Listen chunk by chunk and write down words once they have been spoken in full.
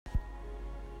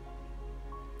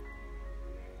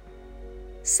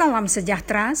Salam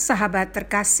sejahtera, sahabat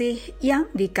terkasih yang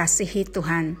dikasihi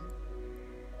Tuhan.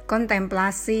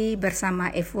 Kontemplasi bersama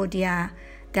Evodia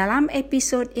dalam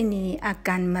episode ini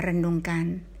akan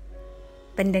merenungkan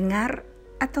pendengar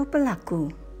atau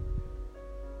pelaku.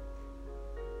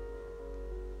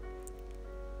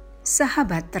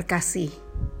 Sahabat terkasih,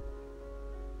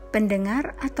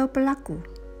 pendengar atau pelaku?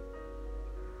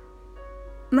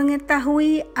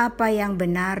 Mengetahui apa yang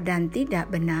benar dan tidak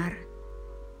benar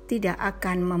tidak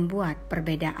akan membuat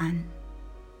perbedaan.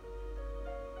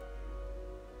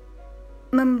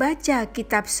 Membaca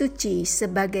kitab suci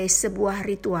sebagai sebuah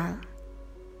ritual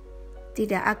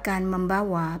tidak akan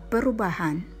membawa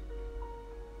perubahan.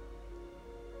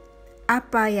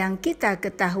 Apa yang kita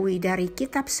ketahui dari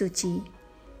kitab suci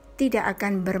tidak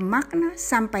akan bermakna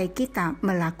sampai kita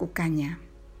melakukannya.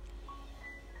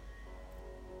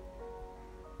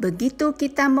 Begitu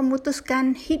kita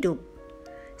memutuskan hidup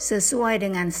sesuai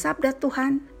dengan sabda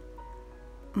Tuhan,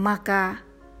 maka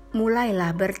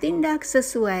mulailah bertindak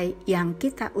sesuai yang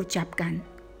kita ucapkan.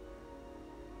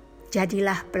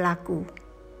 Jadilah pelaku,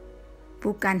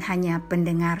 bukan hanya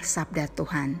pendengar sabda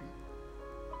Tuhan.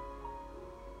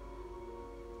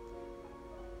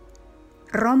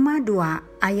 Roma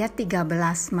 2 ayat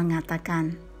 13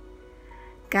 mengatakan,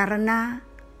 karena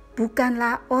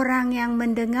bukanlah orang yang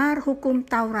mendengar hukum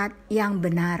Taurat yang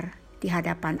benar di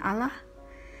hadapan Allah,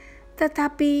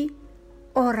 tetapi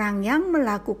orang yang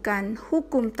melakukan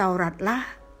hukum Tauratlah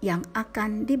yang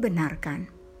akan dibenarkan.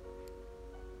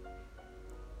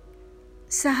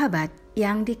 Sahabat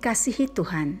yang dikasihi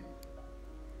Tuhan,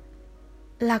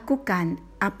 lakukan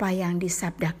apa yang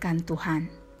disabdakan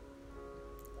Tuhan.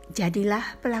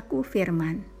 Jadilah pelaku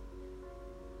firman.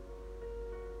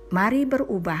 Mari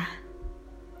berubah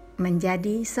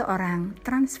menjadi seorang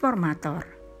transformator.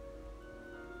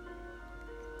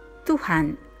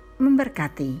 Tuhan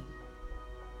memberkati.